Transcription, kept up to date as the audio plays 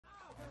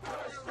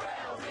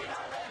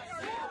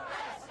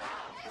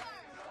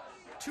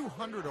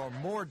200 or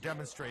more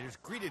demonstrators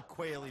greeted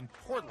Quayle in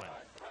Portland.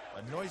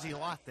 A noisy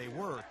lot they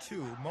were,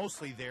 too,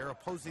 mostly there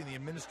opposing the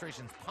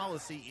administration's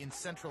policy in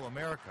Central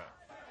America.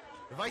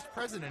 The vice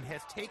president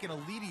has taken a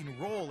leading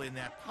role in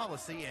that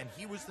policy, and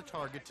he was the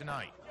target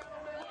tonight.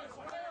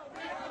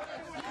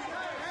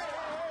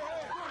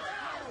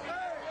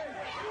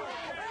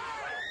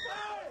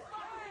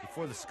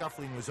 Before the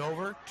scuffling was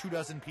over,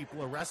 24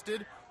 people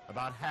arrested,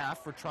 about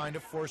half for trying to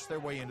force their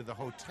way into the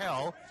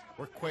hotel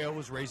where Quayle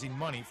was raising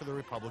money for the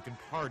Republican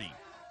Party.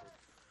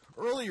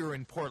 Earlier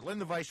in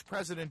Portland, the vice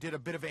president did a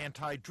bit of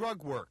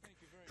anti-drug work,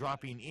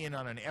 dropping in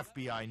on an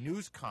FBI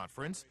news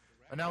conference,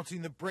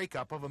 announcing the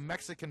breakup of a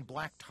Mexican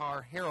black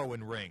tar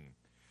heroin ring.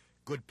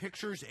 Good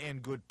pictures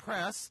and good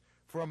press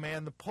for a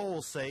man the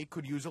polls say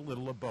could use a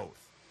little of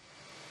both.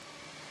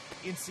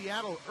 In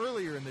Seattle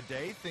earlier in the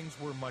day, things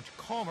were much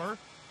calmer,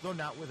 though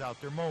not without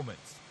their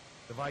moments.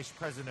 The vice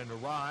president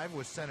arrived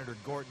with Senator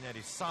Gorton at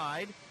his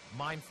side,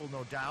 mindful,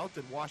 no doubt,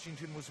 that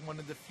Washington was one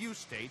of the few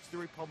states the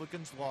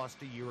Republicans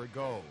lost a year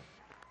ago.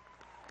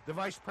 The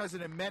vice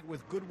president met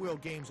with Goodwill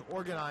Games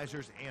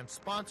organizers and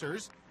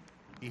sponsors.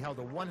 He held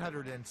a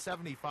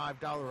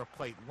 $175 a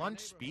plate lunch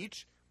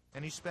speech,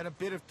 and he spent a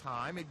bit of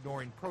time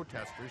ignoring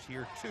protesters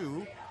here,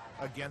 too.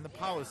 Again, the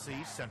policy,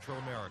 Central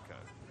America.